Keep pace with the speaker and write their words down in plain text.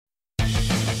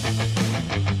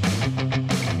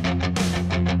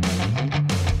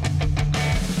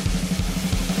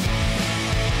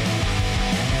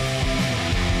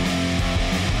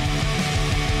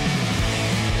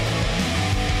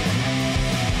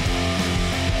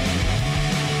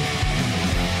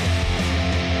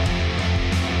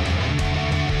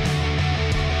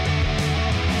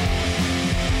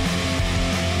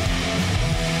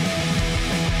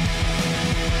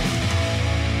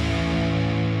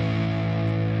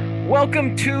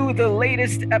Welcome to the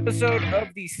latest episode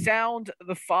of the Sound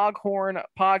the Foghorn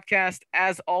podcast.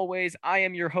 As always, I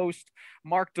am your host,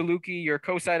 Mark DeLucchi, your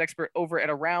co-side expert over at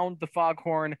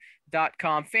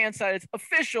AroundTheFoghorn.com fan site. It's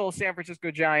official San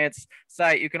Francisco Giants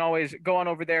site. You can always go on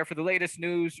over there for the latest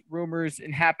news, rumors,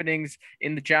 and happenings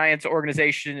in the Giants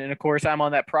organization. And of course, I'm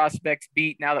on that prospects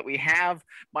beat now that we have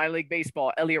minor league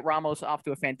baseball. Elliot Ramos off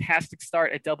to a fantastic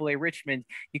start at Double-A Richmond.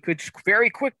 He could very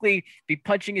quickly be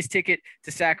punching his ticket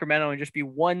to Sacramento and just be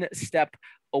one step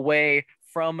away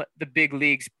from the big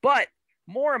leagues. But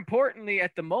more importantly,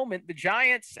 at the moment, the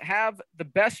Giants have the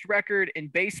best record in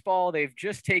baseball. They've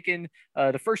just taken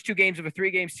the first two games of a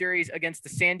three-game series against the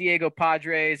San Diego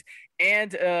Padres.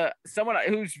 And someone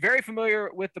who's very familiar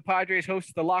with the Padres,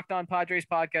 hosts the Locked On Padres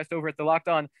podcast over at the Locked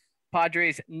On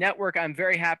Padres Network. I'm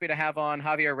very happy to have on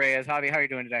Javier Reyes. Javi, how are you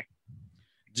doing today?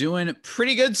 Doing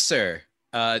pretty good, sir.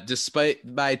 Despite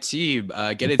my team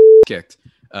getting kicked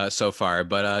so far,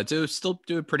 but still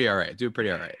doing pretty all right.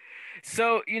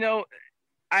 So,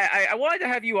 I wanted to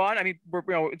have you on. I mean,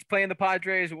 it's playing the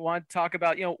Padres. We want to talk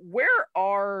about, where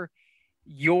are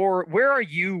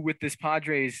you with this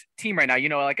Padres team right now?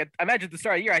 I imagine at the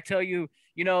start of the year, I tell you,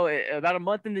 about a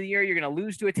month into the year, you're going to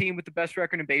lose to a team with the best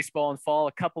record in baseball and fall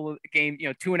a couple of games,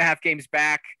 2.5 games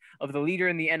back of the leader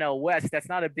in the NL West. That's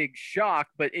not a big shock,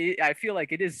 but I feel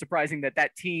like it is surprising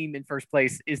that team in first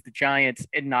place is the Giants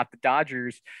and not the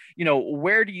Dodgers.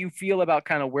 Where do you feel about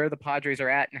kind of where the Padres are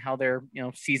at and how their,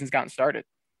 season's gotten started?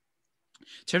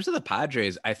 In terms of the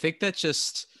Padres, I think that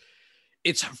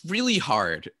it's really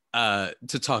hard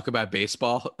to talk about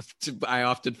baseball. I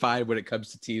often find when it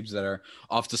comes to teams that are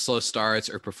off to slow starts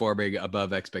or performing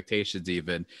above expectations,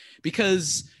 even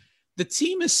because the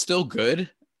team is still good,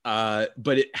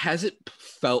 but it hasn't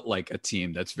felt like a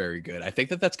team that's very good. I think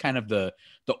that's kind of the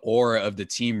aura of the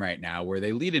team right now, where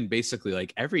they lead in basically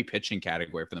like every pitching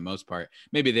category for the most part.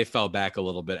 Maybe they fell back a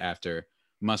little bit after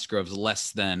Musgrove's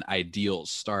less than ideal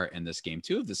start in this game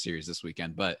 2 of the series this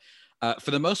weekend, but for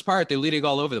the most part, they're leading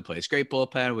all over the place. Great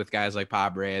bullpen with guys like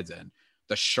Pobrades and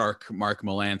the Shark Mark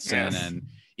Melancon, yes, and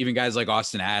even guys like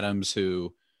Austin Adams,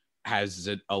 who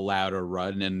hasn't allowed a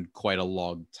run in quite a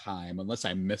long time, unless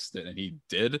I missed it, and he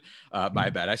did.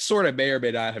 My bad. I sort of may or may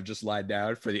not have just lied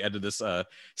down for the end of this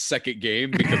second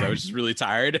game because I was just really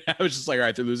tired. I was just like, all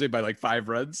right, they're losing by like 5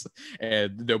 runs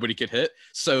and nobody could hit.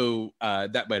 So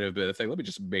that might have been a thing. Let me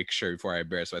just make sure before I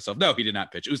embarrass myself. No, he did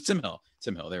not pitch. It was Tim Hill.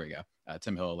 There we go.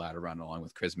 Tim Hill allowed a run along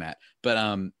with Chris Matt.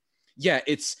 But yeah,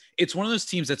 it's one of those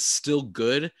teams that's still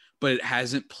good, but it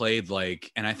hasn't played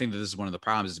like, and I think that this is one of the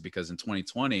problems, is because in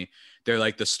 2020, they're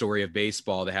like the story of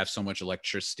baseball. They have so much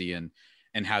electricity and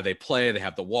how they play. They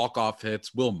have the walk-off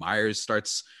hits. Will Myers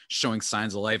starts showing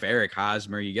signs of life. Eric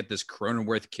Hosmer, you get this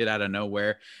Cronenworth kid out of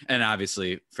nowhere. And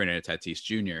obviously Fernando Tatis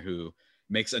Jr., who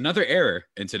makes another error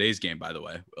in today's game, by the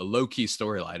way. A low-key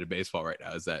storyline in baseball right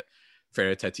now is that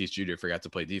Fernando Tatis Jr. forgot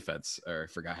to play defense, or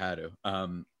forgot how to.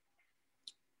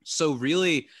 So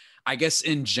really, I guess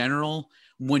in general,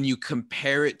 when you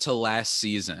compare it to last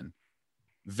season,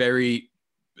 very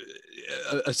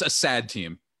a sad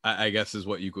team, I guess is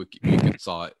what you could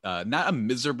saw it. Not a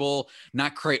miserable,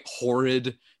 not quite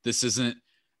horrid. This isn't,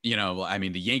 I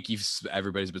mean, the Yankees,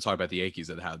 everybody's been talking about the Yankees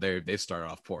and how they've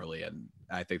started off poorly. And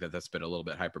I think that's been a little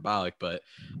bit hyperbolic, but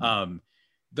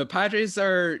the Padres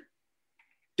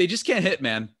they just can't hit,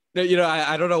 man.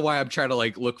 I don't know why I'm trying to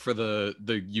like look for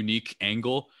the unique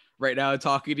angle right now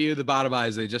talking to you. The bottom line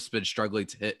is they've just been struggling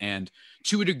to hit. And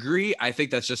to a degree, I think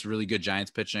that's just really good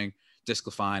Giants pitching.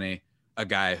 DeSclafani, a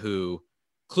guy who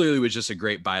clearly was just a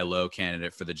great buy low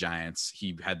candidate for the Giants.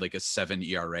 He had like a 7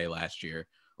 ERA last year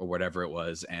or whatever it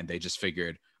was. And they just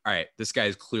figured, all right, this guy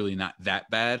is clearly not that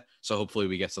bad. So hopefully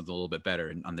we get something a little bit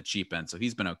better on the cheap end. So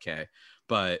he's been okay.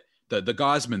 But the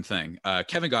Gausman thing,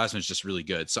 Kevin Gausman's just really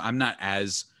good. So I'm not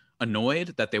as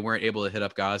annoyed that they weren't able to hit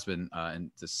up Gausman in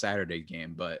the Saturday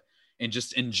game, but in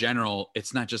general,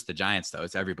 it's not just the Giants though.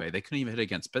 It's everybody. They couldn't even hit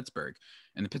against Pittsburgh,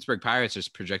 and the Pittsburgh Pirates are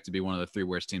projected to be one of the 3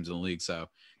 worst teams in the league. So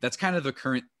that's kind of the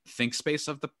current think space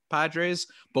of the Padres.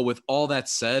 But with all that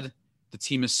said, the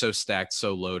team is so stacked,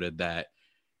 so loaded that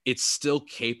it's still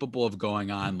capable of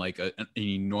going on like an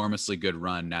enormously good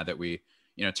run. Now that we,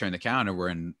 turn the calendar, we're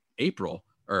in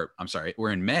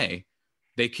May.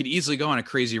 They could easily go on a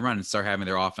crazy run and start having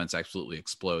their offense absolutely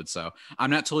explode. So I'm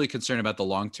not totally concerned about the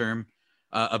long term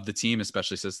of the team,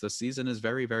 especially since the season is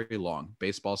very, very long.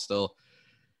 Baseball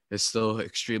is still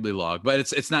extremely long, but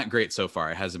it's not great so far.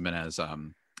 It hasn't been as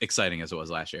exciting as it was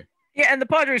last year. Yeah, and the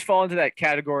Padres fall into that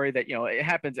category that, it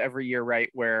happens every year, right?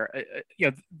 Where,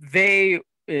 they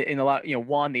in a lot,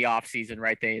 won the offseason,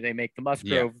 right? They make the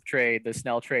Musgrove trade, the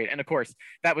Snell trade. And of course,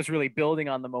 that was really building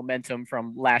on the momentum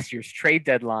from last year's trade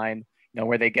deadline,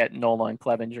 where they get Nola and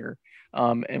Clevenger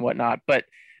and whatnot. But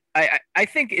I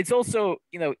think it's also,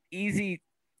 easy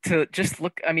to just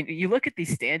look. I mean, you look at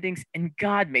these standings, and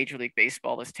God, Major League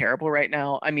Baseball is terrible right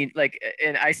now. I mean, like,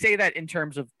 and I say that in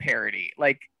terms of parity.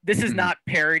 Like, this is not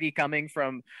parity coming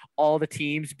from all the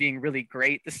teams being really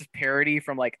great. This is parity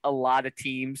from like a lot of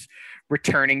teams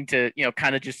returning to,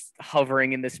 kind of just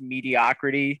hovering in this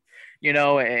mediocrity,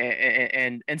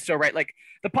 and so, right, like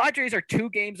the Padres are 2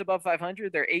 games above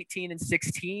 500. They're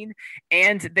 18-16,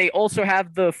 and they also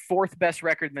have the 4th best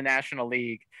record in the National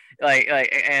League.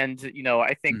 And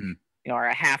I think are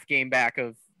a half game back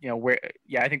of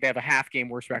I think they have a half game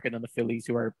worse record than the Phillies,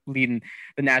 who are leading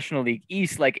the National League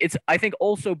East. Like, it's, I think,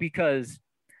 also because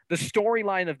the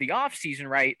storyline of the offseason,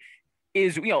 right,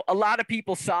 is, a lot of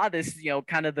people saw this,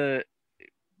 kind of the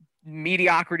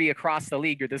mediocrity across the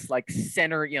league, or this like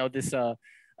center, this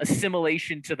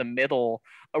assimilation to the middle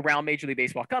around Major League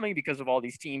Baseball coming because of all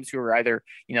these teams who are either,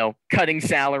 cutting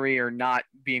salary or not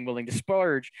being willing to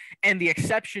splurge. And the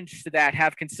exceptions to that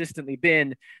have consistently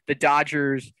been the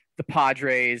Dodgers, the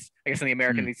Padres, I guess on the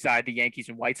American League side, the Yankees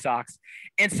and White Sox.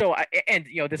 And so,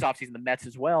 this offseason, the Mets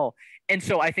as well. And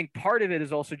so I think part of it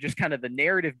is also just kind of the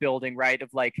narrative building, right?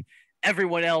 Of like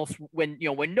everyone else, when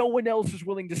no one else is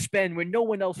willing to spend, when no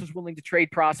one else is willing to trade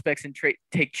prospects and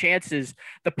take chances,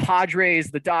 the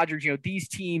Padres, the Dodgers, these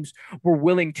teams were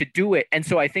willing to do it. And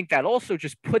so I think that also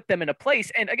just put them in a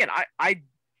place. And again,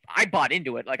 I bought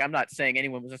into it. Like, I'm not saying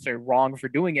anyone was necessarily wrong for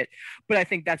doing it, but I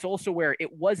think that's also where it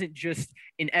wasn't just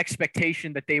an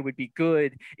expectation that they would be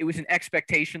good. It was an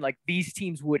expectation like these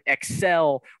teams would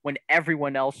excel when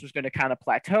everyone else was going to kind of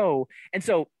plateau. And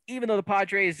so even though the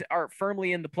Padres are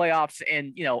firmly in the playoffs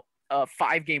and, a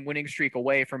 5-game winning streak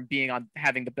away from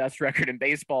having the best record in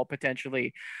baseball,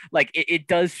 potentially, like it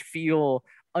does feel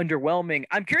underwhelming.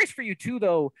 I'm curious for you too,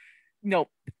 though.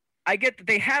 I get that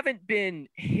they haven't been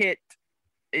hit,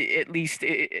 at least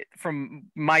from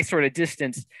my sort of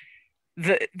distance,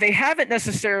 they haven't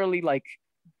necessarily like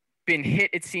been hit,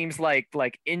 it seems like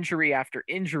injury after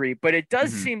injury, but it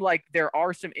does seem like there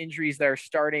are some injuries that are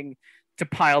starting to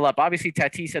pile up. Obviously,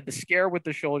 Tatis had the scare with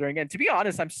the shoulder. Again, to be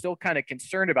honest, I'm still kind of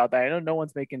concerned about that. I know no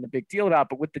one's making the big deal about it,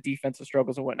 but with the defensive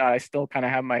struggles and whatnot, I still kind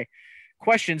of have my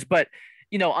questions. But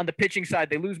on the pitching side,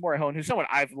 they lose Morejon, who's someone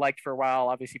I've liked for a while.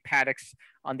 Obviously, Paddock's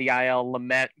on the IL.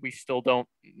 Lamet, we still don't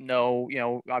know.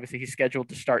 Obviously, he's scheduled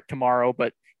to start tomorrow,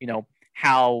 but,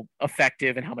 how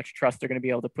effective and how much trust they're going to be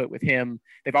able to put with him.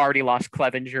 They've already lost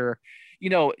Clevenger.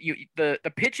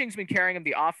 The pitching's been carrying him.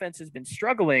 The offense has been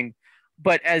struggling.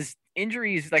 But as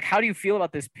injuries, like, how do you feel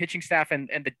about this pitching staff and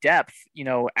the depth,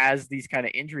 as these kind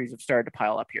of injuries have started to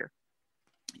pile up here?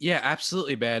 Yeah,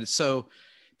 absolutely, man. So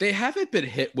they haven't been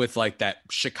hit with like that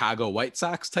Chicago White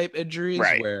Sox type injuries,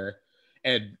 right,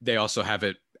 and they also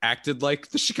haven't acted like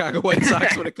the Chicago White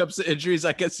Sox when it comes to injuries,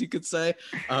 I guess you could say.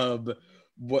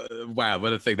 What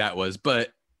a thing that was.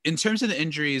 But in terms of the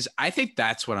injuries, I think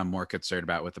that's what I'm more concerned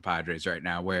about with the Padres right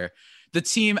now, where the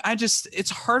team, it's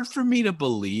hard for me to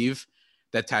believe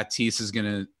that Tatis is going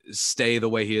to stay the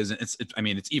way he is. It's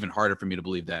even harder for me to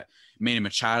believe that Manny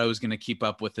Machado is going to keep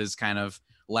up with his kind of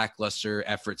lackluster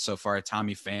efforts so far.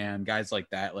 Tommy Pham, guys like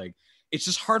that. Like, it's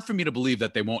just hard for me to believe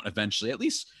that they won't eventually at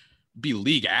least be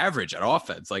league average at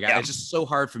offense. Like, it's just so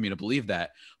hard for me to believe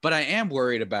that. But I am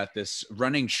worried about this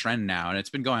running trend now, and it's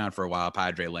been going on for a while.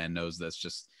 Padre land knows this.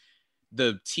 Just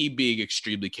the team being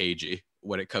extremely cagey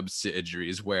when it comes to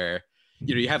injuries, where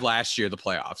you have last year the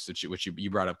playoffs, which you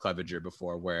brought up Clevenger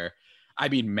before, where I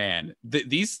don't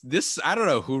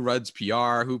know who runs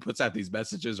PR, who puts out these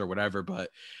messages or whatever,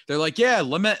 but they're like, yeah,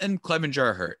 Lamet and Clevenger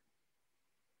are hurt.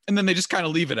 And then they just kind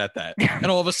of leave it at that. And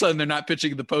all of a sudden they're not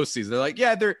pitching in the postseason. They're like,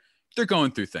 yeah, they're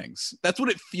going through things. That's what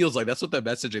it feels like. That's what the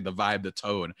messaging, the vibe, the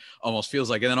tone almost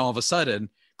feels like. And then all of a sudden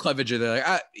Clevenger, they're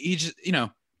like, he just,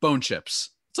 bone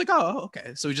chips. It's like, oh,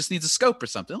 okay. So he just needs a scope or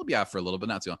something. He'll be out for a little, but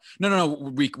not too long.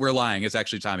 No. We're lying. It's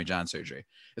actually Tommy John surgery.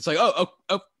 It's like, oh,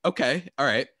 okay. All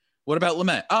right. What about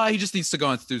Lamet? He just needs to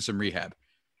go through some rehab.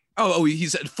 Oh,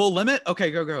 he's at full limit?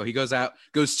 Okay, go. He goes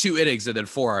 2 innings and then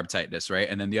forearm tightness, right?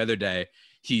 And then the other day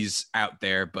he's out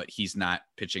there, but he's not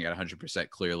pitching at 100%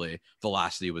 clearly.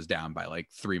 Velocity was down by like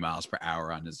 3 miles per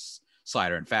hour on his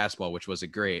slider and fastball, which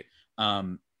wasn't great.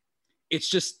 It's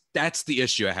just, that's the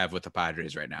issue I have with the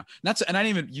Padres right now.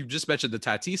 You just mentioned the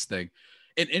Tatis thing,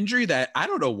 an injury that I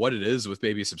don't know what it is with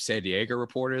maybe some San Diego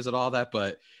reporters and all that,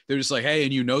 but they're just like, hey,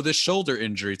 and this shoulder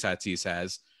injury Tatis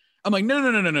has. I'm like,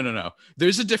 no.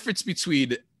 There's a difference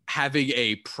between having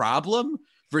a problem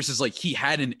versus like he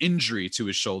had an injury to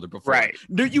his shoulder before. Right.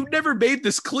 No, you never made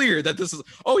this clear that this is,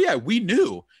 oh yeah, we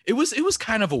knew. It was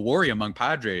kind of a worry among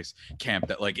Padres camp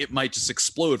that like it might just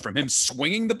explode from him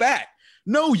swinging the bat.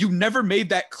 No, you never made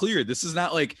that clear. This is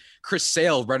not like Chris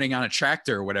Sale running on a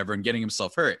tractor or whatever and getting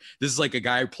himself hurt. This is like a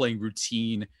guy playing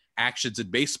routine actions in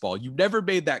baseball. You never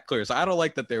made that clear. So I don't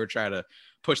like that they were trying to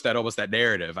push that almost that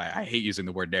narrative. I hate using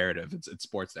the word narrative. It's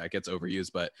sports that gets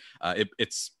overused, but it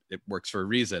works for a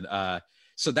reason.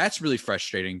 So that's really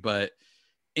frustrating. But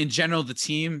in general, the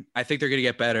team, I think they're going to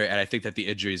get better. And I think that the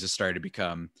injuries have started to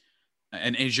become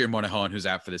an Adrian Morejon, who's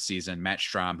out for the season, Matt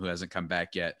Strahm, who hasn't come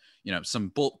back yet,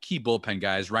 some key bullpen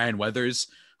guys, Ryan Weathers,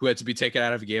 who had to be taken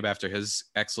out of a game after his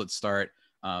excellent start.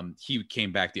 He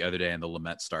came back the other day in the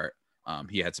Lamet start.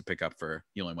 He had to pick up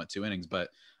he only went 2 innings, but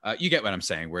you get what I'm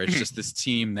saying, where it's just this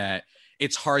team that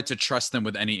it's hard to trust them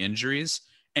with any injuries.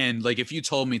 And like, if you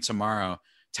told me tomorrow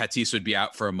Tatis would be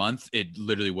out for a month, it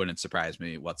literally wouldn't surprise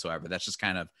me whatsoever. That's just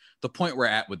kind of the point we're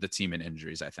at with the team and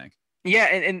injuries, I think. Yeah,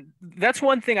 and that's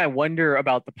one thing I wonder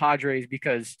about the Padres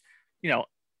because,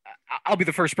 I'll be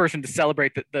the first person to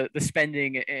celebrate the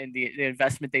spending and the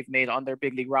investment they've made on their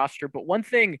big league roster. But one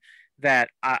thing that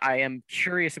I am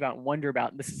curious about and wonder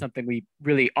about, and this is something we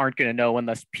really aren't going to know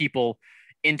unless people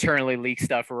internally leak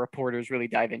stuff or reporters really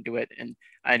dive into it. And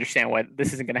I understand why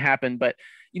this isn't going to happen, but,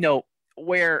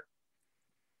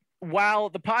 while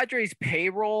the Padres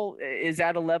payroll is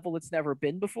at a level it's never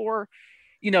been before,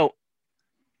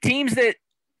 teams that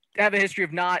have a history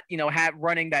of not,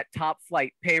 running that top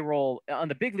flight payroll on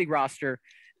the big league roster,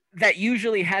 that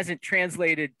usually hasn't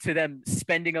translated to them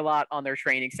spending a lot on their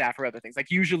training staff or other things. Like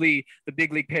usually the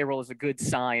big league payroll is a good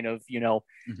sign of,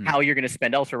 how you're going to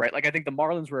spend elsewhere, right? Like I think the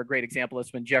Marlins were a great example of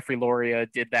this when Jeffrey Loria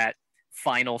did that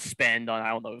final spend on, I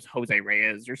don't know, it was Jose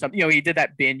Reyes or something. He did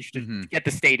that binge to get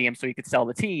the stadium so he could sell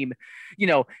the team.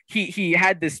 He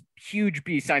had this huge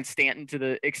beast, signed Stanton to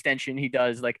the extension he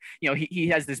does. Like, he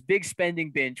has this big spending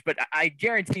binge, but I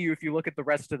guarantee you, if you look at the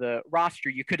rest of the roster,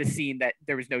 you could have seen that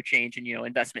there was no change in,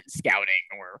 investment in scouting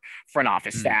or front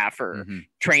office staff or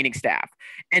training staff.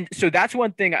 And so that's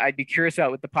one thing I'd be curious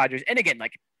about with the Padres. And again,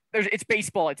 like, it's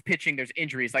baseball, it's pitching, there's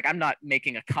injuries. Like I'm not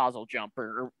making a causal jump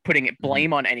or putting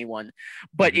blame on anyone,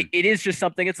 but it is just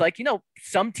something. It's like,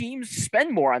 some teams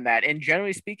spend more on that. And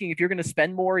generally speaking, if you're going to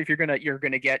spend more, if you're going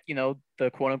to get, the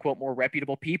quote unquote more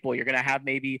reputable people, you're going to have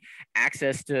maybe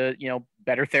access to,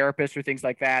 better therapists or things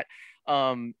like that.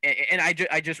 And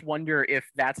I just wonder if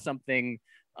that's something,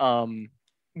 I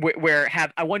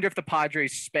wonder if the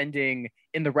Padres spending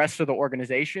in the rest of the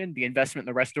organization, the investment in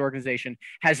the rest of the organization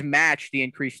has matched the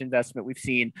increased investment we've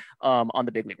seen on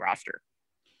the big league roster.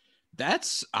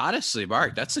 That's honestly,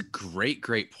 Mark, that's a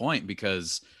great point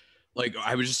because like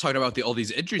I was just talking about all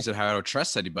these injuries and how I don't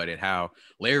trust anybody and how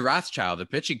Larry Rothschild, the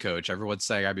pitching coach, everyone's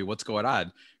saying, I mean, what's going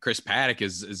on? Chris Paddock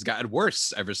has gotten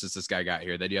worse ever since this guy got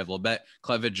here. Then you have Labette,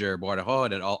 Clevenger,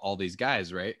 Morejon, and all these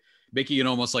guys, right? Making it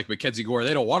almost like Mackenzie Gore.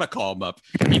 They don't want to call him up.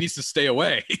 He needs to stay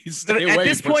away. Stay away. At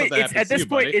this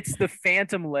point, it's the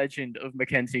phantom legend of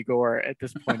Mackenzie Gore. At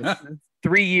this point, it's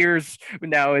 3 years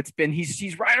now. It's been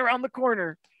he's right around the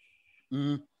corner.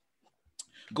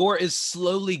 Gore is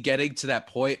slowly getting to that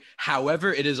point.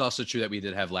 However, it is also true that we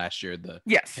did have last year the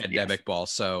pandemic ball.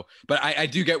 So, but I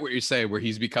do get what you're saying, where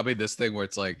he's becoming this thing where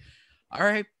it's like, all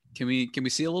right. Can we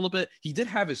see a little bit? He did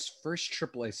have his first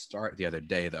AAA start the other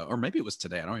day, though, or maybe it was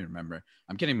today. I don't even remember.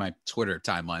 I'm getting my Twitter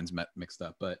timelines mixed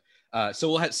up, but so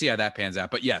we'll see how that pans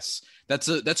out. But yes, that's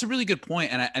a really good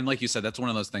point, and like you said, that's one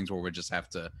of those things where we'll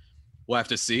have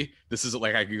to see. This isn't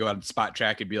like I could go on Spot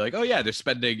Track and be like, oh yeah, they're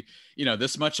spending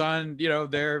this much on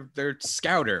their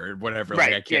scouter or whatever.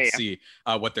 Right. Like I can't see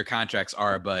what their contracts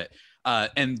are, but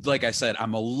and like I said,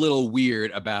 I'm a little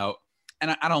weird about.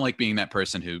 And I don't like being that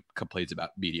person who complains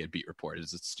about media beat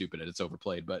reporters. It's stupid and it's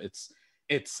overplayed, but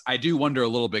I do wonder a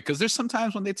little bit because there's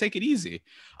sometimes when they take it easy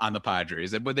on the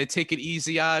Padres and when they take it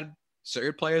easy on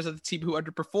certain players of the team who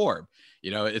underperform.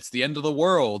 It's the end of the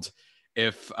world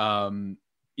if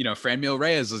Franmil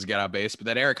Reyes doesn't get on base, but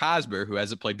then Eric Hosmer, who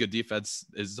hasn't played good defense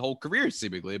his whole career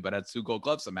seemingly, but has 2 Gold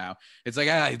Gloves somehow. It's like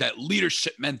that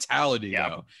leadership mentality,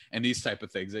 though, and these type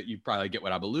of things that you probably get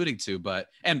what I'm alluding to. But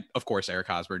and of course, Eric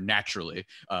Hosmer naturally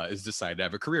is decided to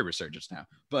have a career resurgence now.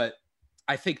 But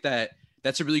I think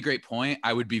that's a really great point.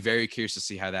 I would be very curious to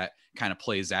see how that kind of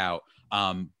plays out.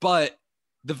 But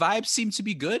the vibes seem to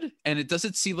be good, and it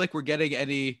doesn't seem like we're getting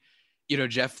any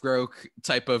Jeff Groke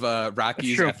type of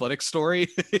Rockies athletic story.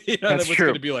 That's what's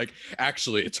going to be like,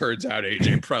 actually, it turns out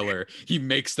AJ Preller, he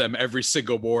makes them every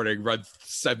single morning run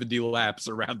 70 laps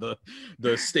around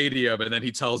the stadium, and then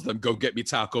he tells them, go get me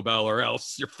Taco Bell or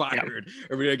else you're fired.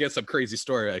 Or we're going to get some crazy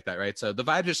story like that, right? So the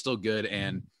vibes are still good.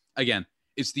 And again,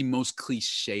 it's the most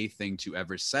cliche thing to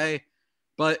ever say,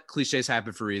 but cliches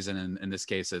happen for a reason. And in this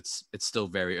case, it's still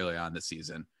very early on this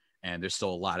season, and there's still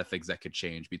a lot of things that could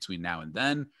change between now and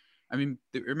then. I mean,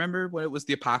 remember when it was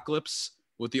the apocalypse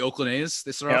with the Oakland A's?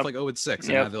 They started off like 0-6, and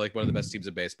now they're like one of the best teams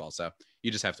in baseball. So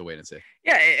you just have to wait and see.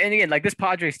 Yeah, and again, like this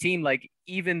Padres team, like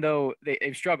even though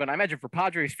they've struggled, I imagine for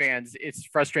Padres fans, it's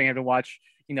frustrating to watch,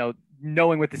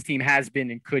 knowing what this team has been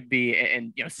and could be,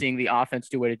 and seeing the offense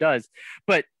do what it does.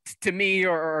 But to me,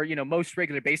 or most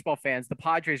regular baseball fans, the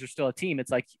Padres are still a team.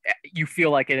 It's like you feel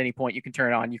like at any point you can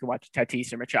turn it on, you can watch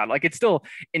Tatis or Machado. Like it's still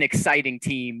an exciting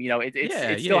team.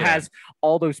 It still has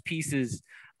all those pieces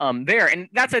there, and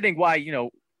that's I think why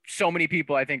so many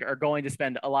people I think are going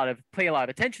to pay a lot of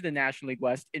attention to the National League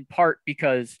West, in part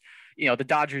because the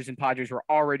Dodgers and Padres were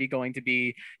already going to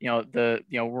be,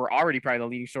 we're already probably the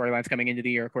leading storylines coming into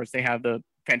the year. Of course, they have the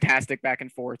fantastic back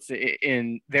and forths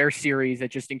in their series that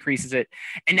just increases it.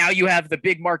 And now you have the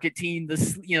big market team, the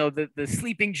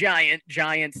sleeping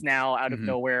Giants now out of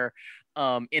nowhere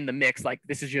in the mix. Like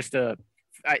this is just a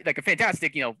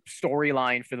fantastic,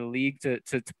 storyline for the league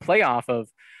to play off of.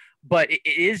 But it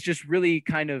is just really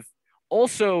kind of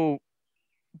also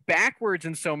backwards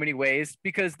in so many ways,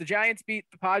 because the Giants beat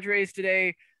the Padres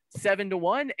today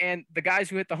 7-1, and the guys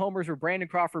who hit the homers were Brandon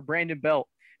Crawford, Brandon Belt,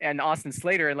 and Austin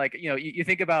Slater. And like you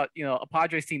think about a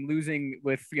Padres team losing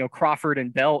with Crawford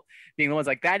and Belt being the ones,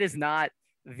 like that is not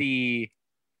the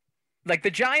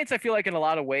Giants. I feel like in a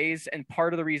lot of ways, and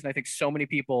part of the reason I think so many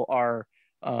people are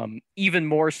even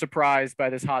more surprised by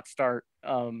this hot start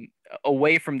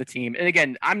away from the team. And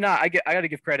again, I got to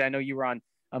give credit. I know you were on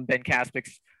Ben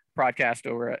Kaspik's podcast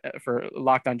over for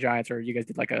Locked On Giants, or you guys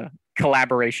did like a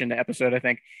collaboration episode, I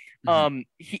think.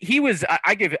 He was,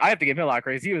 I have to give him a lot of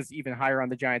credit. He was even higher on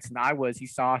the Giants than I was. He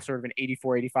saw sort of an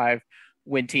 84-85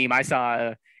 win team. I saw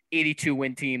a 82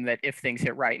 win team that if things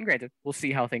hit right, and granted, we'll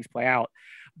see how things play out.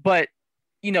 But,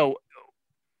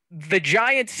 the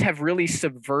Giants have really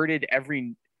subverted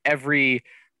every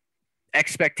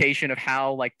expectation of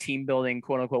how like team building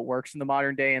quote unquote works in the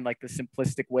modern day, and like the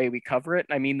simplistic way we cover it.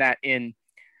 And I mean that in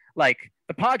like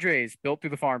the Padres built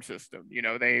through the farm system.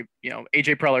 They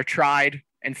AJ Preller tried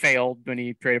and failed when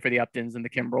he traded for the Uptons and the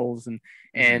Kimbrels,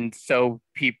 and so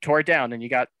he tore it down. And you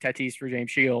got Tatis for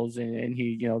James Shields, and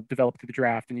he developed through the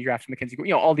draft, and you drafted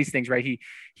McKenzie. All these things, right?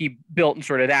 He built in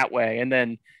sort of that way, and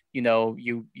then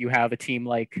you have a team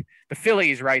like the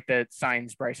Phillies, right, that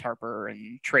signs Bryce Harper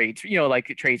and trades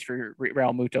for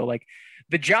Real Muto. Like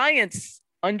the Giants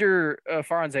under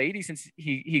Farhan Zaidi, since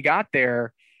he got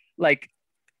there, like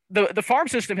the farm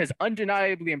system has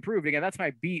undeniably improved. Again, that's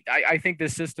my beat. I think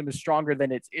this system is stronger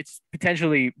than it's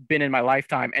potentially been in my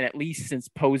lifetime, and at least since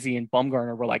Posey and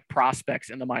Bumgarner were like prospects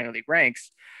in the minor league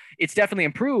ranks, it's definitely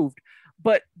improved.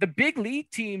 But the big league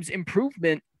teams'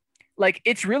 improvement, like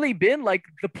it's really been like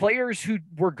the players who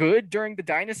were good during the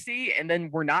dynasty and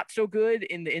then were not so good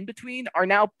in the in-between are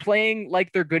now playing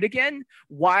like they're good again,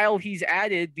 while he's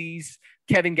added these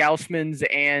Kevin Gausmans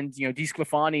and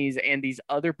DeSclafanis and these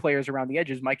other players around the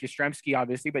edges, Mike Yastrzemski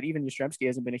obviously, but even Yastrzemski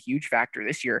hasn't been a huge factor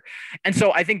this year. And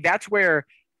so I think that's where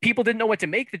people didn't know what to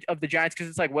make of the Giants, because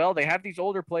it's like, well, they have these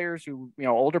older players who,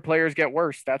 older players get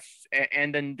worse.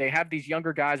 And then they have these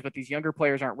younger guys, but these younger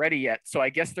players aren't ready yet. So I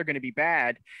guess they're going to be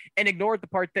bad, and ignored the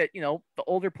part that, the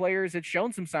older players had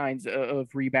shown some signs of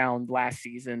rebound last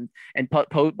season. And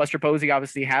Buster Posey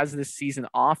obviously has this season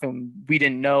off, and we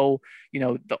didn't know,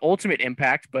 the ultimate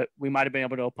impact, but we might've been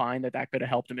able to opine that could have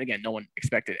helped him. And again, no one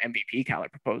expected MVP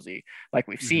caliber Posey like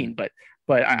we've seen, but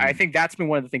I think that's been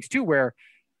one of the things too, where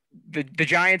the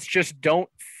Giants just don't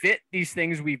fit these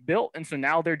things we've built. And so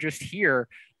now they're just here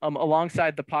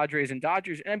alongside the Padres and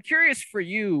Dodgers. And I'm curious for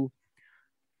you,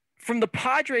 from the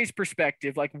Padres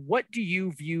perspective, like what do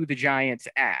you view the Giants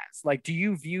as? Like, do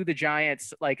you view the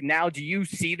Giants, like now, do you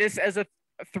see this as a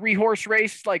 3-horse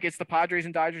race? Like it's the Padres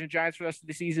and Dodgers and Giants for the rest of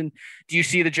the season? Do you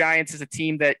see the Giants as a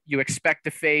team that you expect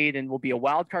to fade and will be a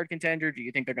wild card contender? Do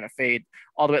you think they're going to fade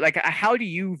all the way? Like, how do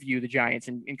you view the Giants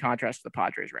in contrast to the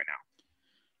Padres right now?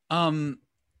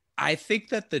 I think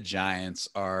that the Giants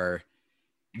are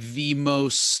the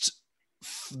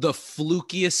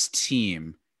flukiest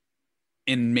team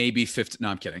in maybe 50. No,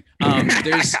 I'm kidding.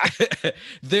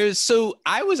 So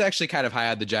I was actually kind of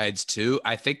high on the Giants too.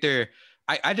 I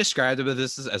I described it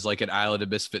as like an island of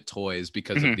misfit toys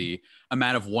because of the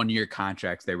amount of 1-year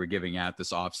contracts they were giving out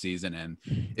this offseason. And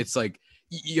it's like,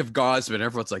 you have Gausman,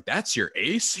 everyone's like, that's your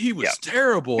ace? He was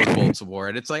terrible in Baltimore.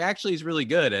 And it's like, actually, he's really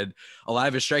good. And a lot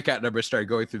of his strikeout numbers started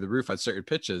going through the roof on certain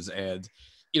pitches. And,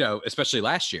 especially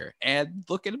last year. And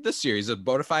look at him this year. He's a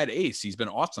bona fide ace. He's been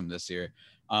awesome this year.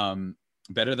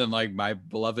 Better than like my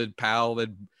beloved pal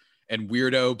and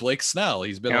weirdo Blake Snell.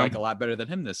 He's been like a lot better than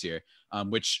him this year.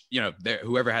 Which,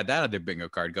 whoever had that on their bingo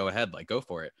card, go ahead, like go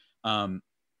for it.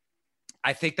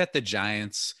 I think that the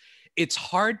Giants, it's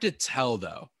hard to tell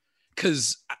though,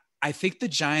 because I think the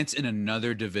Giants in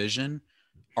another division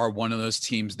are one of those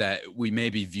teams that we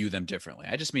maybe view them differently.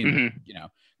 I just mean,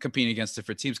 competing against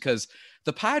different teams, because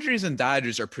the Padres and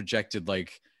Dodgers are projected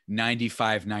like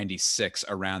 95, 96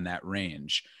 around that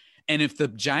range. And if the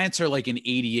Giants are like an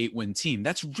 88 win team,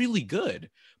 that's really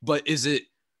good. But is it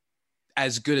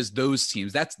as good as those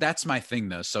teams? That's my thing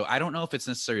though. So I don't know if it's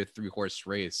necessarily a 3-horse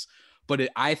race, but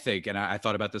I think, and I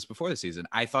thought about this before the season,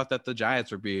 I thought that the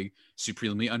Giants were being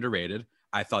supremely underrated.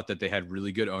 I thought that they had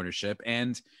really good ownership,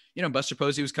 and Buster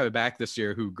Posey was coming back this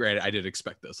year, who, granted, I didn't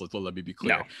expect this. Let me be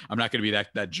clear. No. I'm not going to be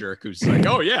that jerk who's like,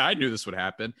 oh yeah, I knew this would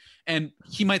happen. And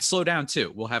he might slow down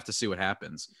too. We'll have to see what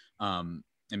happens. And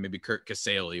maybe Kurt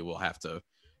Casale will have to,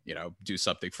 do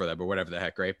something for them or whatever the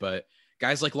heck. Right. But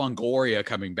guys like Longoria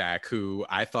coming back, who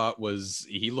I thought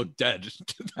he looked dead.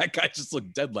 That guy just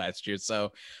looked dead last year.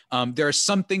 So there are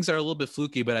some things that are a little bit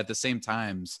fluky, but at the same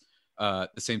time,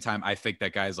 I think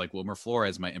that guys like Wilmer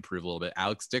Flores might improve a little bit.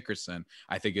 Alex Dickerson,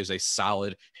 I think, is a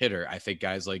solid hitter. I think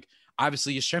guys like,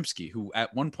 obviously, Yastrzemski, who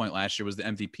at one point last year was the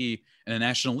MVP in the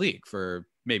National League for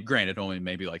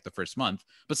maybe like the first month,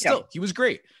 but still, he was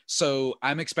great. So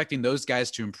I'm expecting those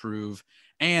guys to improve.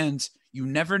 And you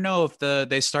never know if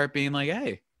they start being like,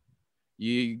 hey,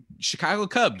 you Chicago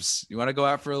Cubs, you want to go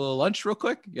out for a little lunch real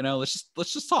quick?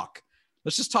 Let's just talk.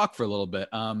 Let's just talk for a little bit.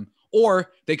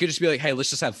 Or they could just be like, hey,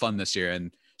 let's just have fun this year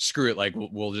and screw it. Like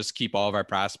we'll just keep all of our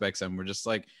prospects and we're just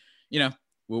like,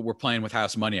 we're playing with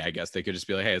house money, I guess. They could just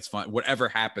be like, hey, it's fun. Whatever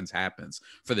happens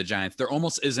for the Giants. There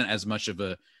almost isn't as much of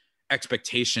a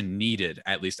expectation needed,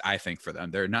 at least I think, for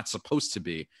them. They're not supposed to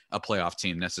be a playoff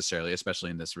team necessarily,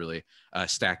 especially in this really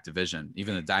stacked division.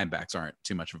 Even the Diamondbacks aren't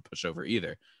too much of a pushover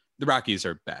either. The Rockies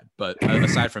are bad, but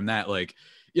aside from that, like,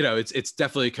 it's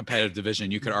definitely a competitive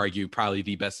division. You could argue probably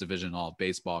the best division in all of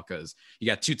baseball, because you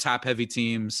got 2 top heavy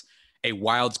teams, a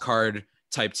wild card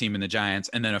type team in the Giants,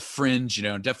 and then a fringe,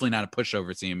 definitely not a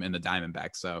pushover team in the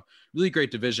Diamondbacks. So really great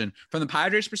division. From the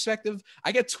Padres perspective,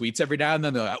 I get tweets every now and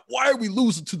then. They're like, why are we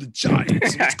losing to the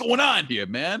Giants? What's going on here,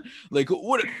 man? Like,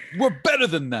 we're better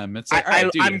than them. It's like, all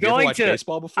right, dude, have you ever watched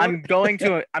baseball before? I'm going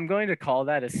to call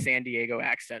that a San Diego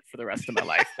accent for the rest of my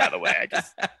life, by the way.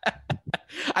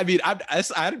 I mean,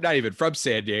 I'm not even from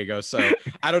San Diego, so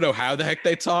I don't know how the heck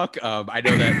they talk. I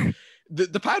know that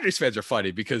the Padres fans are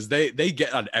funny because they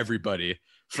get on everybody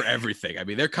for everything. I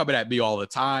mean, they're coming at me all the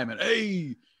time and,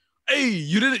 hey,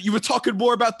 you were talking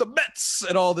more about the Mets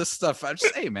and all this stuff. I'm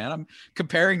just, hey, man, I'm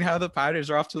comparing how the Padres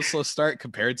are off to a slow start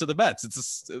compared to the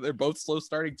Mets. They're both slow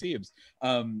starting teams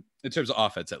in terms of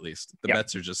offense, at least. The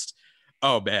Mets are just,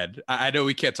 oh man, I know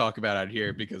we can't talk about it out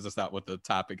here because that's not what the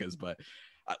topic is, but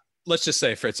let's just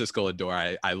say Francisco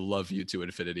Lindor, I love you to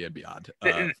infinity and beyond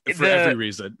for every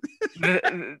reason.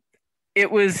 It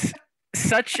was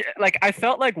such, like, I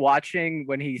felt like watching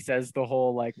when he says the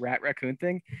whole like rat raccoon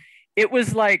thing. It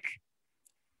was like,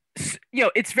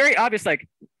 it's very obvious. Like,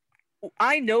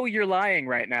 I know you're lying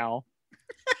right now.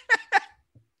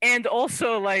 And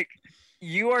also, like,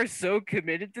 you are so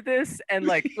committed to this, and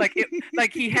like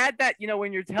he had that,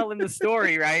 when you're telling the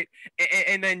story, right,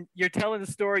 and then you're telling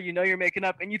the story, you're making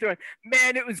up, and you throw in,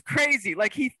 man, it was crazy.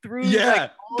 Like, he threw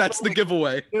that's the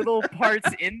giveaway little parts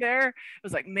in there. It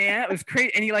was like, man, it was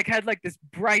crazy, and he like had like this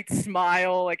bright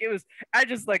smile. Like, it was, I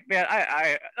just like, man,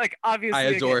 I like, obviously I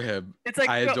adore him. It's like,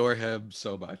 I adore him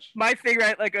so much. My thing,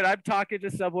 right, like when I'm talking to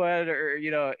someone, or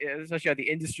especially on the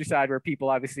industry side, where people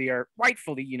obviously are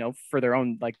rightfully, for their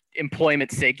own like employment's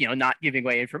sake, not giving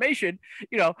away information,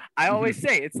 I always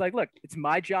say, it's like, look, it's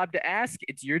my job to ask,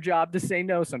 it's your job to say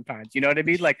no sometimes. You know what I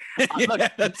mean? Like, look,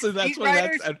 that's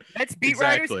beat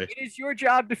writers, it is your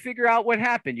job to figure out what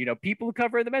happened. People who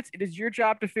cover the Mets, it is your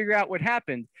job to figure out what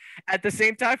happened. At the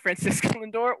same time, Francisco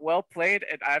Lindor, well played,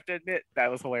 and I have to admit,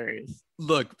 that was hilarious.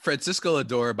 Look, Francisco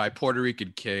Lindor, my Puerto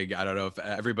Rican king. I don't know if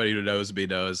everybody who knows me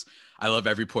knows I love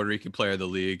every Puerto Rican player in the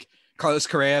league. Carlos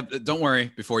Correa, don't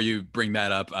worry before you bring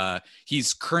that up.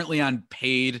 He's currently on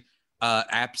paid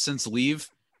absence leave.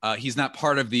 He's not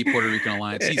part of the Puerto Rican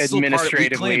Alliance. He's still part of, we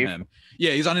claim him.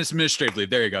 Yeah, he's on his administrative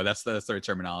leave. There you go. That's the right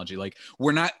terminology. Like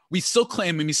we still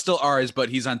claim him. He's still ours, but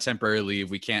he's on temporary leave.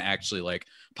 We can't actually like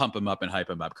pump him up and hype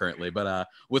him up currently. But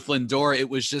with Lindor, it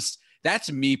was just,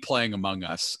 that's me playing Among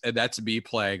Us. And that's me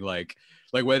playing like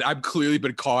when I've clearly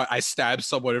been caught, I stabbed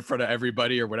someone in front of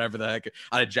everybody or whatever the heck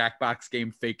on a Jackbox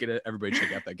game, faking it. Everybody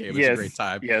check out that game. It's a great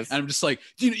time. Yes. And I'm just like,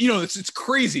 it's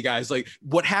crazy, guys. Like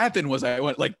what happened was I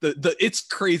went like it's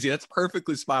crazy. That's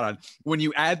perfectly spot on. When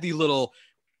you add the little,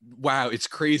 wow, it's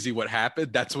crazy what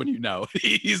happened, that's when you know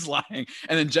he's lying.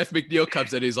 And then Jeff McNeil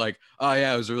comes in, he's like, oh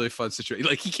yeah, it was a really fun situation.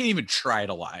 Like he can't even try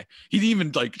to lie. He didn't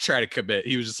even like try to commit.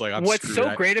 He was just like, what's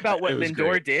so great about what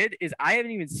Lindor did is I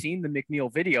haven't even seen the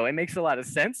McNeil video. It makes a lot of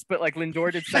sense, but like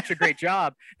Lindor did such a great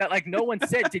job that like no one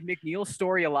said, did McNeil's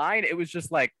story align? It was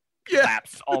just like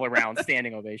claps all around,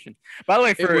 standing ovation. By the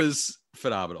way, it was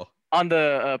phenomenal. On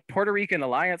the Puerto Rican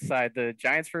Alliance side, the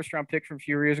Giants first round pick from a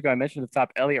few years ago, I mentioned at the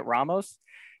top, Elliot Ramos.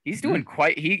 He's doing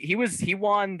quite. He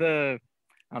won the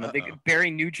Barry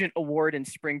Nugent Award in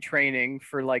spring training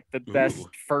for like the best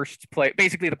first play.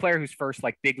 Basically, the player who's first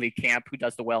like big league camp who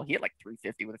does the well. He had like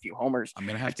 350 with a few homers. I'm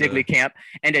gonna have big league camp,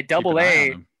 and at Double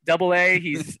A,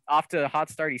 he's off to a hot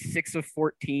start. He's 6 of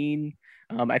 14.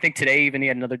 I think today even he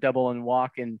had another double and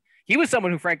walk, and he was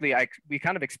someone who, frankly, we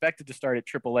kind of expected to start at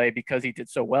AAA because he did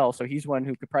so well. So he's one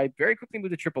who could probably very quickly move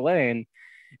to AAA. And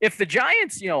if the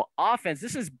Giants, offense,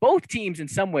 this is both teams in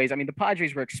some ways. I mean, the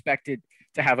Padres were expected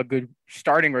to have a good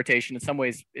starting rotation. In some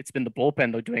ways, it's been the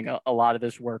bullpen, though, doing a lot of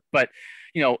this work. But,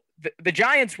 the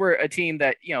Giants were a team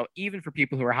that, even for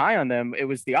people who are high on them, it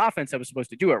was the offense that was supposed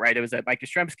to do it, right? It was that Mike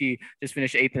Yastrzemski just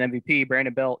finished 8th in MVP.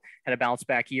 Brandon Belt had a bounce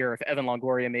back year. If Evan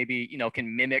Longoria maybe,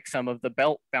 can mimic some of the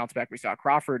Belt bounce back we saw,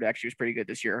 Crawford actually was pretty good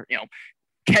this year.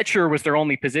 Catcher was their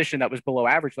only position that was below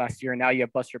average last year. And now you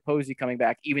have Buster Posey coming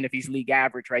back, even if he's league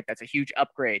average, right? That's a huge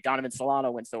upgrade. Donovan Solano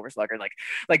wins Silver Slugger.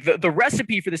 Like the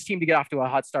recipe for this team to get off to a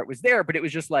hot start was there, but it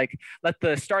was just like, let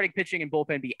the starting pitching and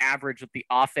bullpen be average, let the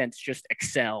offense just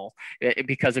excel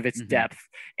because of its depth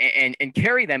and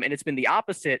carry them. And it's been the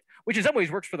opposite, which in some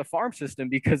ways works for the farm system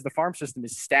because the farm system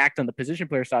is stacked on the position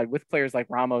player side with players like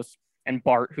Ramos and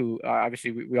Bart, who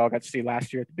obviously we all got to see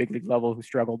last year at the big league level who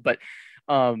struggled. But,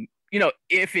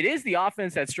 if it is the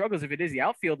offense that struggles, if it is the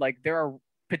outfield, like there are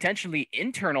potentially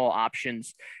internal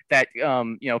options that,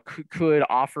 could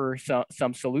offer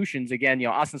some solutions. Again,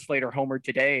 Austin Slater homered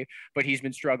today, but he's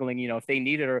been struggling. If they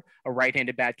needed a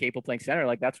right-handed bat capable playing center,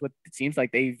 like that's what it seems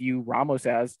like they view Ramos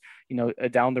as,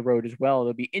 down the road as well.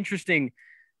 It'll be interesting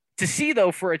to see,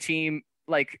 though, for a team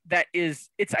like that is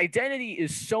its identity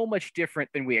is so much different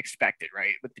than we expected,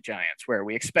 right? With the Giants, where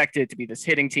we expected it to be this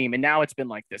hitting team. And now it's been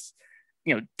like this,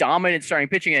 dominant starting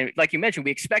pitching. And like you mentioned, we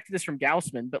expected this from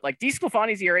Gausman, but like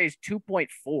DeSclafani's ERA is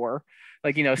 2.4.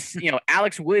 Like,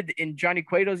 Alex Wood and Johnny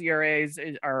Cueto's ERAs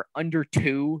are under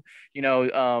 2.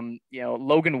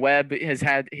 Logan Webb has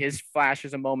had his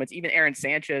flashes of moments. Even Aaron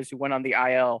Sanchez, who went on the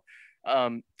IL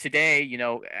today,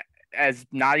 has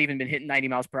not even been hitting 90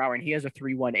 miles per hour, and he has a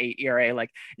 3.18 ERA. Like,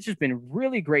 it's just been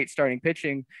really great starting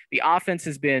pitching. The offense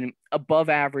has been above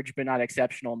average, but not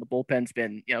exceptional, and the bullpen's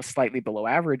been, slightly below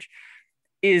average.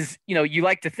 You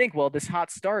like to think, well, this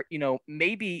hot start,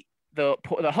 maybe the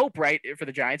hope, right, for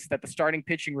the Giants is that the starting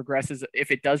pitching regresses. If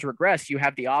it does regress, you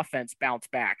have the offense bounce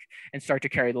back and start to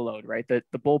carry the load, right? The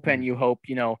bullpen, you hope,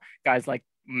 guys like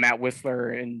Matt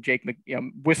Whistler and Jake,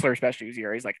 Whistler especially, whose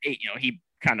ERA is like 8, he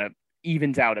kind of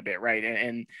evens out a bit, right?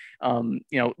 And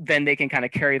then they can kind of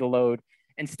carry the load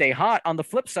and stay hot. On the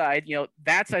flip side,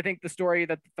 that's, I think, the story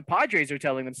that the Padres are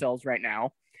telling themselves right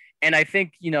now. And I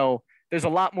think, there's a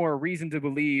lot more reason to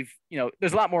believe,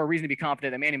 there's a lot more reason to be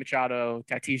confident that Manny Machado,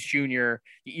 Tatis Jr.,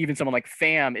 even someone like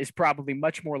Pham is probably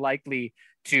much more likely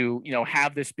to,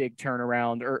 have this big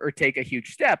turnaround or take a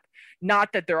huge step.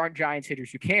 Not that there aren't Giants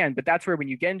hitters who can, but that's where when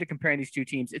you get into comparing these two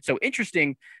teams, it's so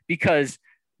interesting because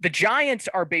the Giants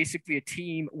are basically a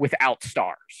team without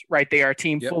stars, right? They are a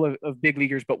team full of big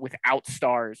leaguers, but without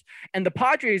stars. And the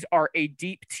Padres are a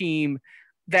deep team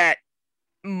that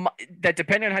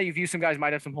depending on how you view, some guys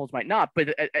might have some holes, might not,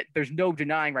 but there's no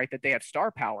denying, right, that they have star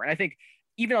power. And I think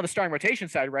even on the starting rotation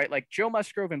side, right, like Joe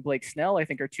Musgrove and Blake Snell, I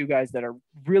think are two guys that I'm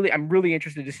really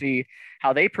interested to see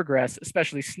how they progress,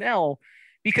 especially Snell,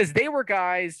 because they were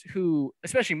guys who,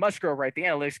 especially Musgrove, right, the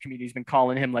analytics community has been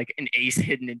calling him like an ace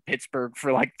hidden in Pittsburgh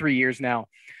for like 3 years now.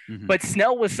 But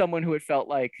Snell was someone who it felt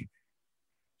like,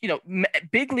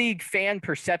 big league fan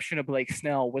perception of Blake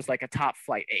Snell was like a top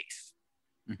flight ace.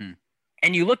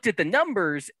 And you looked at the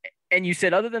numbers And you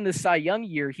said other than the Cy Young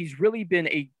year, he's really been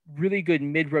a really good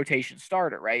mid-rotation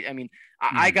starter, right? I mean,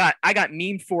 I got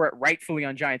memed for it rightfully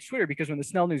on Giants Twitter because when the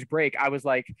Snell news break, I was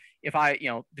like, if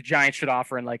the Giants should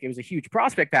offer, and like it was a huge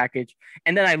prospect package.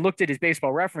 And then I looked at his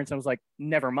Baseball Reference and I was like,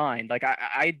 never mind. Like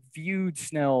I viewed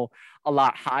Snell a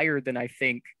lot higher than I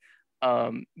think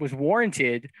was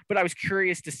warranted, but I was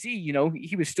curious to see,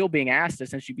 he was still being asked to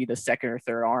essentially be the second or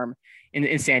third arm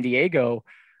in San Diego.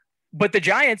 But the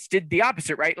Giants did the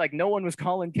opposite, right? Like no one was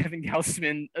calling Kevin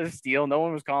Gausman a steal. No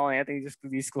one was calling Anthony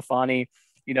DeSclafani,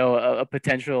 a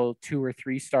potential 2 or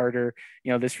 3 starter,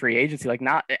 this free agency. Like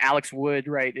not Alex Wood,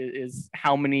 right, is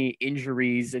how many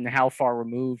injuries and how far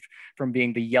removed from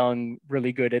being the young,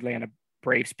 really good Atlanta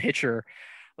Braves pitcher.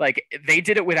 Like they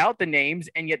did it without the names,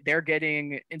 and yet they're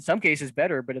getting, in some cases,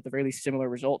 better, but at the very least, similar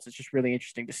results. It's just really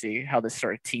interesting to see how this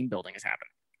sort of team building is happening.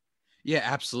 Yeah,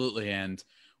 absolutely. And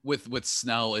with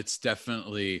Snell, it's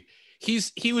definitely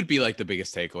he would be like the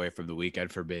biggest takeaway from the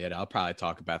weekend for me. And I'll probably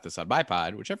talk about this on my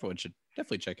pod, which everyone should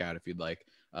definitely check out if you'd like,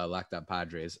 Locked On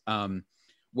Padres.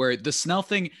 Where the Snell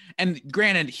thing, and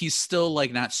granted, he's still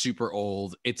like not super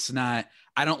old. It's not,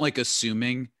 I don't like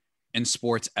assuming in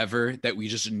sports ever that we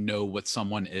just know what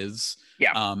someone is.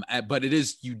 Yeah. But it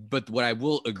is but what I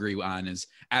will agree on is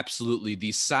absolutely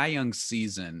the Cy Young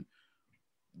season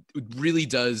really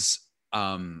does,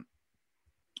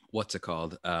 what's it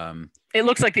called? It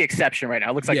looks like the exception right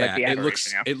now. It looks like the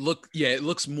aberration. It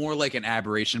looks more like an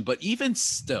aberration, but even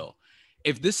still,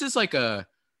 if this is like a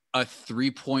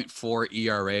 3.4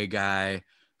 ERA guy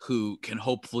who can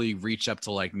hopefully reach up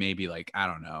to like maybe like, I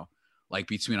don't know, like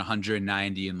between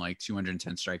 190 and like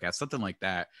 210 strikeouts, something like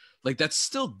that. Like that's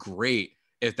still great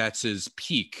if that's his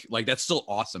peak. Like that's still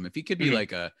awesome. If he could be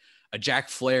like a Jack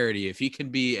Flaherty, if he can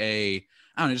be I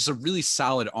don't know, just a really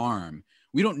solid arm.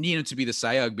 We don't need him to be the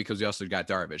Cy Young because we also got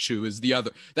Darvish, who is the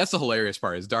other. That's the hilarious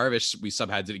part is Darvish, we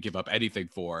somehow didn't give up anything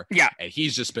for. Yeah. And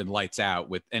he's just been lights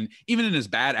out and even in his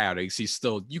bad outings, he's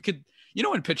still,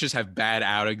 when pitchers have bad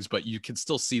outings, but you can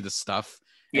still see the stuff.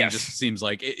 And It just seems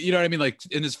like, you know what I mean? Like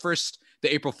in his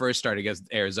the April 1st start against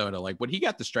Arizona, like when he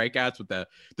got the strikeouts with the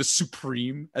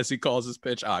supreme, as he calls his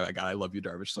pitch. Oh my God, I love you,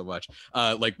 Darvish, so much.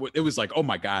 Like it was like, oh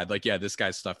my God, like, yeah, this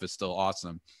guy's stuff is still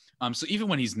awesome. So even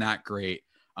when he's not great,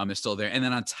 is still there. And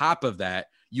then on top of that,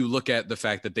 you look at the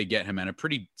fact that they get him at a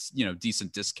pretty,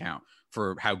 decent discount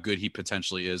for how good he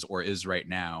potentially is or is right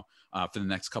now for the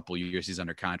next couple of years he's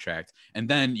under contract. And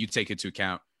then you take into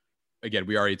account, again,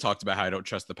 we already talked about how I don't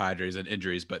trust the Padres and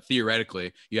injuries, but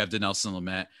theoretically you have Dinelson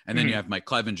Lamet and then you have Mike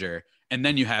Clevinger and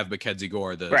then you have Mackenzie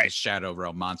Gore, the shadow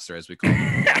realm monster, as we call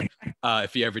him,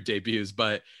 if he ever debuts.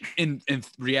 But in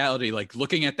reality, like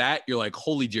looking at that, you're like,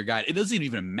 holy dear God, it doesn't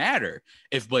even matter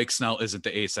if Blake Snell isn't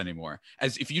the ace anymore.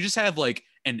 As if you just have like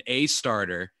an A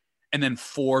starter and then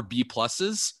 4 B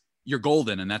pluses, you're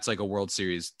golden. And that's like a World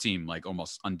Series team, like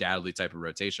almost undoubtedly type of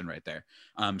rotation right there.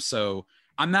 So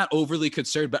I'm not overly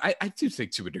concerned, but I do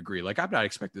think to a degree, like I'm not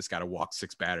expecting this guy to walk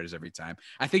 6 batters every time.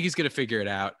 I think he's going to figure it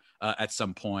out at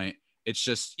some point. It's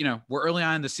just, we're early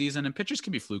on in the season and pitchers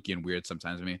can be fluky and weird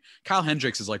sometimes. I mean, Kyle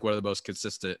Hendricks is like one of the most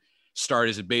consistent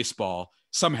starters in baseball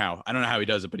somehow. I don't know how he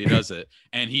does it, but he does it.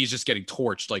 And he's just getting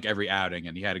torched like every outing.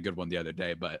 And he had a good one the other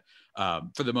day. But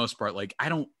for the most part, like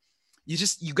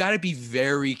you got to be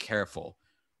very careful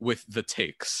with the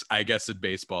takes, I guess, in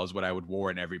baseball is what I would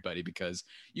warn everybody, because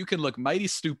you can look mighty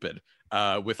stupid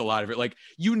with a lot of it. Like,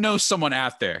 someone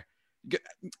out there,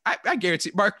 I guarantee,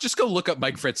 Mark, just go look up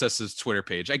Mike Francesa's Twitter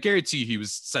page. I guarantee he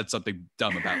said something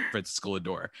dumb about Francisco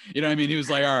Lindor. You know what I mean? He was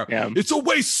like, it's a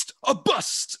waste, a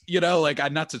bust, like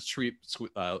I'm not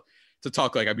to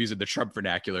talk like I'm using the Trump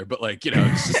vernacular, but like, he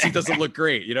doesn't look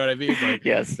great. You know what I mean? Like,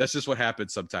 yes, that's just what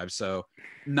happens sometimes. So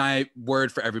my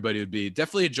word for everybody would be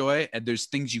definitely enjoy. And there's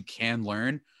things you can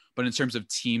learn, but in terms of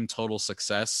team total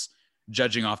success,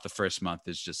 judging off the first month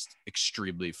is just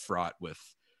extremely fraught with,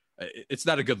 it's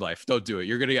not a good life. Don't do it.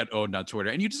 You're going to get owned on Twitter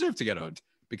and you deserve to get owned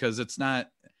because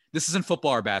this isn't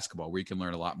football or basketball where you can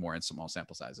learn a lot more in small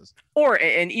sample sizes.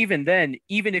 And even then,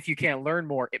 even if you can't learn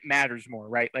more, it matters more,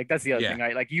 right? Like that's the other thing,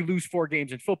 right? Like you lose 4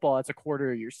 games in football, that's a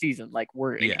quarter of your season. Like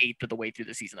we're an eighth of the way through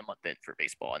the season, a month in for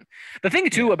baseball. And the thing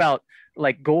too about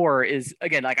like Gore is,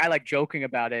 again, like I like joking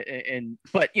about it,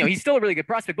 but he's still a really good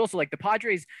prospect. But also, like the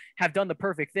Padres have done the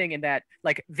perfect thing in that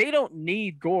like they don't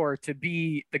need Gore to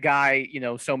be the guy.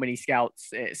 So many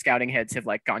scouting heads have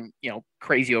like gone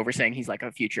crazy over saying he's like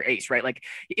a future ace, right? Like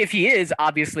if he is,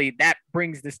 obviously that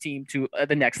brings this team to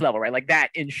the next level, right? Like that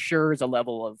ensures a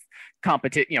level of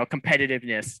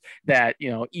competitiveness that,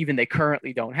 even they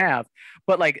currently don't have.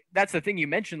 But like, that's the thing you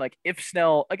mentioned. Like if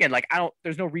Snell, again, like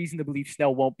there's no reason to believe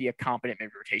Snell won't be a competent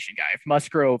mid rotation guy. If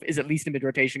Musgrove is at least a mid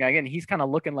rotation guy, again, he's kind of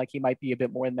looking like he might be a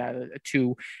bit more than that, a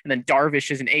two. And then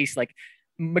Darvish is an ace. Like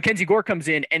Mackenzie Gore comes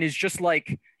in and is just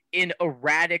like an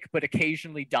erratic but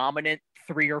occasionally dominant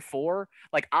 3 or 4.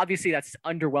 Like obviously that's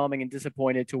underwhelming and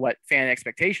disappointed to what fan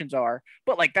expectations are,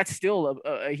 but like that's still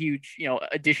a huge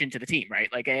addition to the team, right?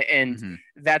 Like, and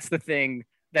that's the thing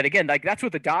that, again, like that's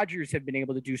what the Dodgers have been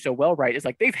able to do so well, right? Is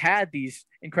like they've had these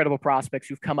incredible prospects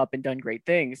who've come up and done great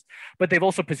things, but they've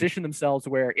also positioned themselves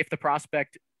where if the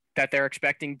prospect that they're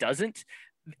expecting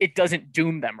it doesn't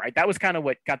doom them, right? That was kind of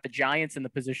what got the Giants in the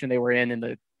position they were in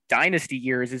the dynasty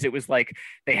years. Is it was like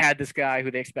they had this guy who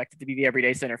they expected to be the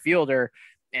everyday center fielder,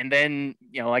 and then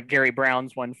like Gary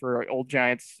Brown's one for old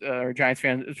Giants or Giants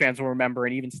fans will remember,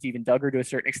 and even Steven Duggar to a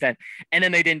certain extent, and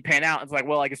then they didn't pan out. It's like,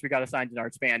 well, I guess we got to sign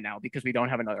Denard Span now because we don't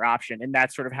have another option, and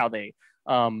that's sort of how they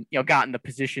got in the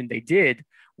position they did,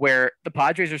 where the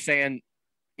Padres are saying,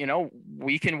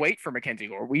 we can wait for Mackenzie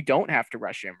Gore. We don't have to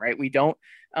rush him, right? We don't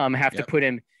have to put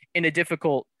him in a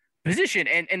difficult position.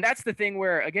 And that's the thing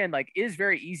where, again, like it is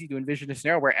very easy to envision a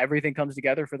scenario where everything comes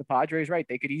together for the Padres, right?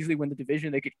 They could easily win the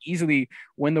division. They could easily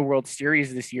win the World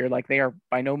Series this year. Like they are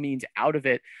by no means out of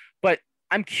it. But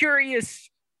I'm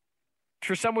curious,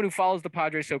 for someone who follows the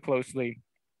Padres so closely,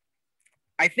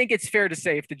 I think it's fair to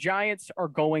say if the Giants are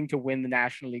going to win the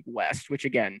National League West, which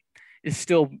again is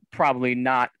still probably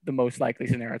not the most likely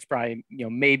scenario. It's probably,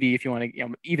 maybe if you want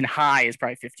to, even high is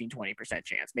probably 15-20%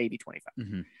 chance, maybe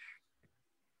 25.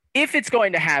 If it's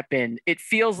going to happen, it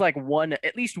feels like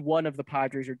at least one of the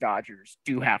Padres or Dodgers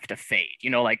do have to fade.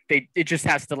 Like it just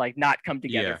has to like not come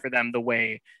together for them the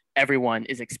way everyone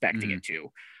is expecting it to.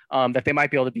 That they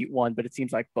might be able to beat one, but it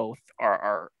seems like both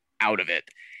are out of it.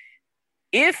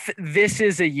 If this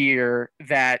is a year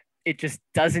that it just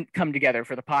doesn't come together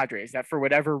for the Padres, that for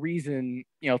whatever reason,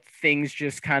 things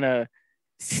just kind of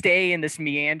stay in this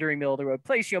meandering middle of the road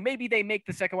place, maybe they make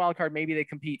the second wild card, maybe they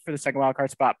compete for the second wild card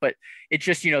spot, but it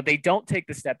just, they don't take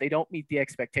the step, they don't meet the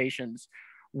expectations.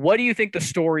 What do you think the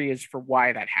story is for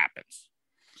why that happens?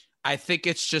 I think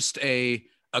it's just a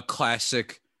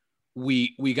classic.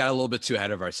 We got a little bit too ahead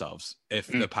of ourselves if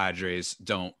the Padres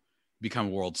don't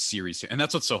become World Series. And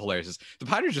that's what's so hilarious is the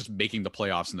Padres just making the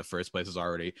playoffs in the first place is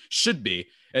already should be.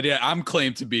 And yeah, I'm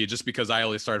claimed to be just because I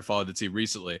only started following the team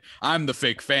recently. I'm the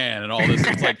fake fan and all this.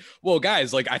 It's like, well,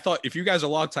 guys, like I thought if you guys are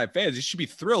longtime fans, you should be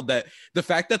thrilled that the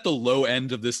fact that the low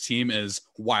end of this team is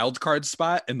wild card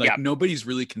spot and like nobody's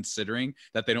really considering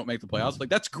that they don't make the playoffs. Like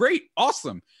that's great.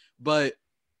 Awesome. But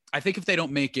I think if they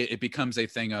don't make it, it becomes a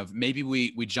thing of maybe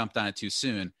we jumped on it too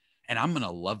soon. And I'm going to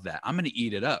love that. I'm going to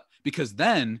eat it up because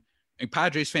then, and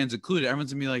Padres fans included,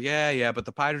 everyone's gonna be like, yeah, but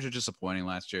the Padres are disappointing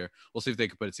last year. We'll see if they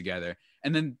can put it together.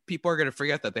 And then people are gonna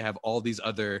forget that they have all these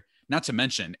other, not to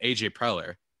mention AJ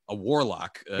Preller, a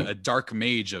warlock, a dark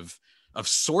mage of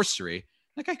sorcery.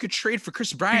 That guy could trade for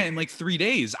Chris Bryant in like 3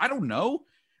 days. I don't know.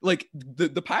 Like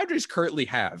the Padres currently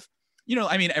have,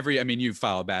 you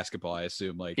follow basketball, I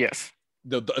assume. Like yes.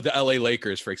 The LA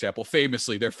Lakers, for example,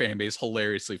 famously their fan base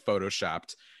hilariously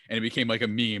photoshopped and it became like a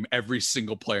meme, every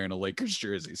single player in a Lakers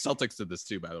jersey. Celtics did this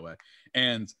too, by the way.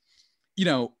 And,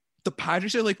 the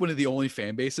Padres are like one of the only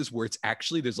fan bases where it's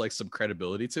actually, there's like some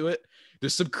credibility to it.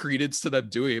 There's some credence to them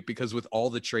doing it because with all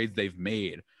the trades they've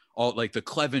made, all like the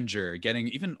Clevenger, getting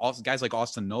even guys like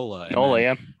Austin Nola.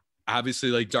 Obviously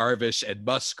like Darvish and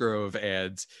Musgrove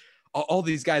and all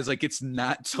these guys, like it's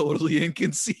not totally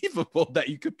inconceivable that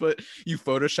you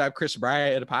Photoshop Chris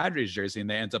Bryant in a Padres jersey and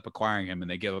they end up acquiring him and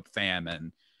they give up Pham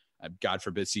and God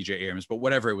forbid CJ Abrams, but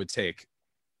whatever it would take.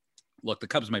 Look, the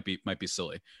Cubs might be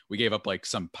silly. We gave up like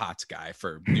some Potts guy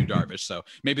for Yu Darvish, so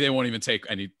maybe they won't even take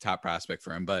any top prospect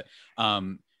for him. But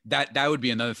that would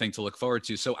be another thing to look forward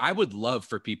to. So I would love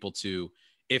for people to,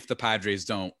 if the Padres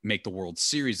don't make the World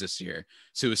Series this year,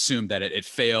 to assume that it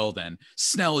failed and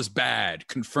Snell is bad,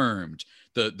 confirmed.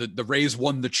 The Rays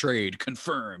won the trade,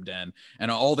 confirmed,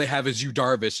 and all they have is Yu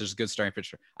Darvish as a good starting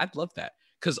pitcher. I'd love that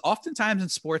because oftentimes in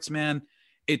sports, man,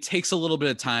 it takes a little bit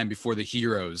of time before the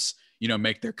heroes,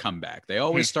 make their comeback. They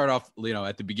always start off,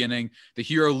 at the beginning, the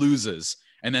hero loses.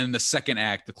 And then in the second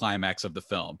act, the climax of the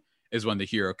film is when the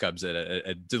hero comes in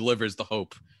and delivers the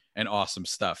hope and awesome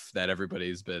stuff that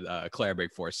everybody's been clamoring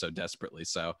for so desperately.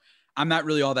 So I'm not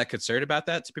really all that concerned about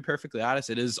that, to be perfectly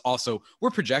honest. It is also, we're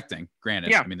projecting,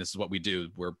 granted. Yeah. I mean, this is what we do.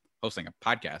 We're hosting a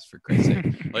podcast for Christ's sake.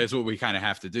 Like, it's what we kind of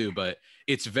have to do, but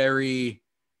it's very,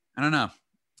 I don't know.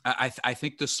 I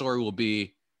think the story will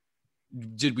be,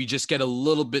 did we just get a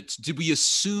little bit, did we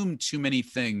assume too many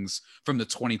things from the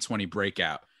 2020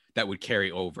 breakout that would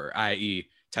carry over, i.e.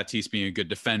 Tatis being a good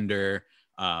defender,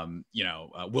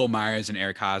 Will Myers and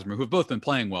Eric Hosmer, who have both been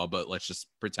playing well, but let's just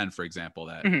pretend, for example,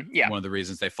 that one of the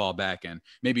reasons they fall back, and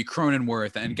maybe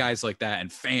Cronenworth and guys like that, and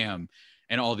Pham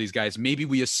and all these guys, maybe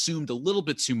we assumed a little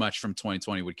bit too much from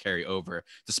 2020 would carry over,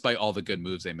 despite all the good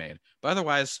moves they made. But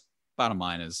otherwise, bottom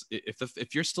line is,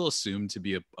 if you're still assumed to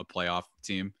be a playoff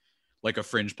team, like a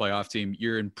fringe playoff team,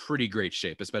 you're in pretty great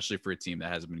shape, especially for a team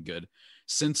that hasn't been good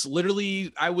since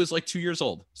literally I was like 2 years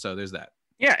old. So there's that.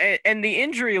 Yeah, and the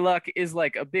injury luck is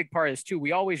like a big part of this too.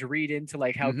 We always read into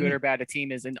like how good or bad a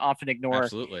team is and often ignore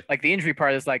like the injury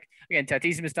part. Is like, again,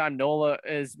 Tatis missed time, Nola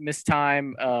is missed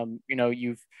time.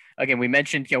 We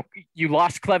mentioned, you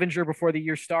lost Clevinger before the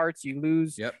year starts, you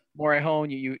lose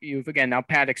Morihone, you've again, now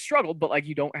Paddock struggled, but like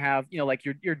you don't have, like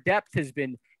your depth has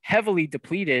been heavily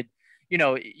depleted. You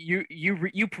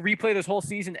replay this whole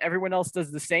season, everyone else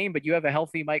does the same, but you have a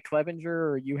healthy Mike Clevinger,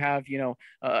 or you have,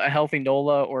 a healthy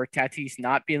Nola or Tatis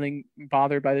not feeling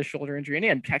bothered by the shoulder injury. And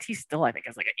again, Tatis still, I think,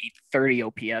 has like an 830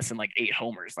 OPS and like 8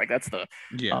 homers. Like that's the,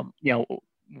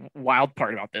 wild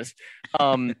part about this.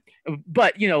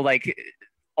 But, like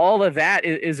all of that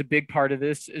is a big part of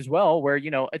this as well, where,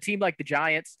 a team like the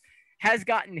Giants has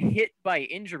gotten hit by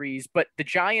injuries, but the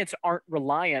Giants aren't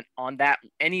reliant on that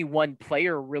any one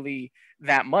player really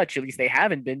that much. At least they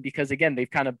haven't been, because again, they've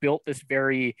kind of built this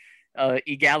very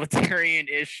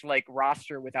egalitarian-ish like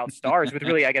roster without stars, with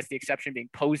really, I guess, the exception being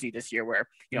Posey this year, where,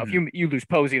 if you lose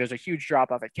Posey, there's a huge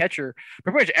drop off at catcher.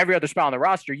 But pretty much every other spot on the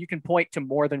roster, you can point to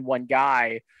more than one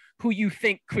guy who you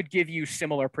think could give you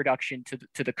similar production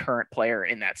to the current player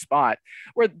in that spot.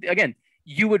 Where, again,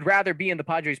 you would rather be in the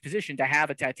Padres position to have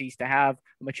a Tatis, to have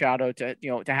a Machado, to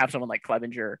have someone like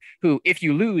Clevinger, who, if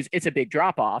you lose, it's a big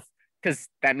drop off, because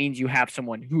that means you have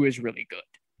someone who is really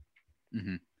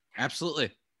good.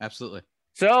 Absolutely.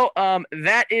 So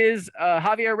that is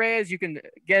Javier Reyes. You can,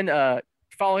 again,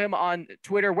 follow him on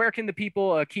Twitter. Where can the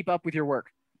people keep up with your work?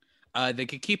 They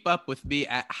can keep up with me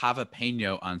at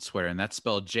Javapeno on Twitter, and that's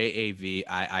spelled JAVIIPENO.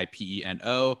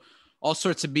 All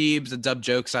sorts of memes and dumb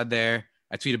jokes on there.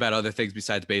 I tweet about other things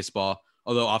besides baseball,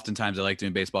 although oftentimes I like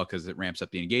doing baseball because it ramps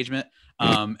up the engagement.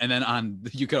 And then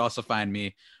you could also find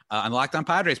me on the Locked On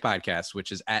Padres podcast,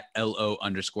 which is at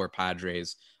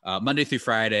LO_Padres, Monday through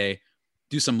Friday.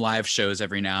 Do some live shows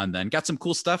every now and then. Got some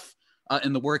cool stuff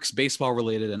in the works, baseball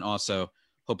related, and also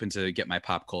hoping to get my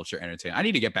pop culture entertained. I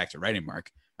need to get back to writing, Mark.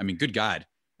 I mean, good God.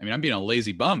 I mean, I'm being a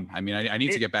lazy bum. I mean, I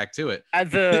need to get back to it.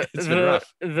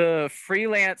 The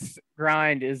freelance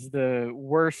grind is the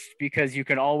worst, because you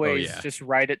can always just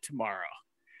write it tomorrow.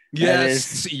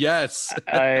 Yes.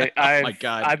 Oh my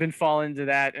God. I've been falling into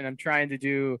that, and I'm trying to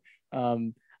do.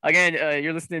 Again,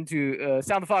 you're listening to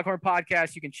Sound the Foghorn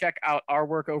podcast. You can check out our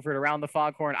work over at Around the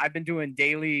Foghorn. I've been doing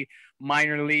daily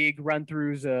minor league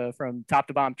run-throughs from top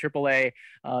to bottom, AAA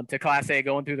to Class A,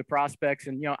 going through the prospects,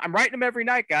 and I'm writing them every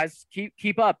night, guys.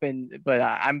 Keep up, but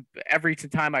I'm every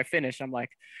time I finish, I'm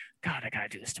like, God, I gotta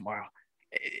do this tomorrow.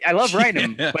 I love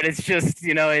writing them, but it's just,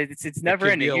 it's never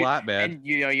ending. A lot, man. And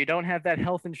you don't have that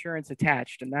health insurance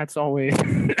attached, and that's always.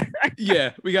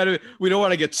 Yeah, we don't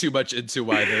want to get too much into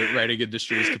why the writing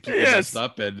industry is completely messed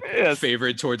up and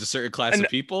favored towards a certain class of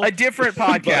people. A different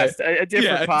podcast,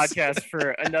 podcast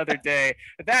for another day.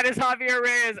 That is Javier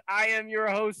Reyes. I am your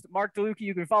host, Mark DeLucchi.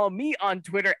 You can follow me on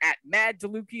Twitter at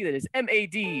MadDeLucchi. That is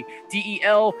MadDeLucchi.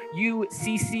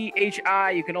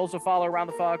 You can also follow Around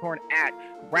the Foghorn at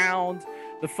Round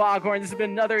the Foghorn. This has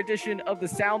been another edition of the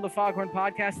Sound the Foghorn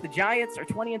podcast. The Giants are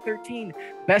 20-13,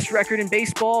 best record in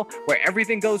baseball. Where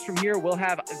everything goes from here, we'll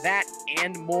have that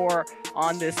and more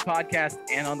on this podcast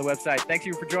and on the website. Thank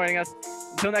you for joining us.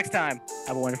 Until next time,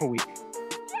 have a wonderful week.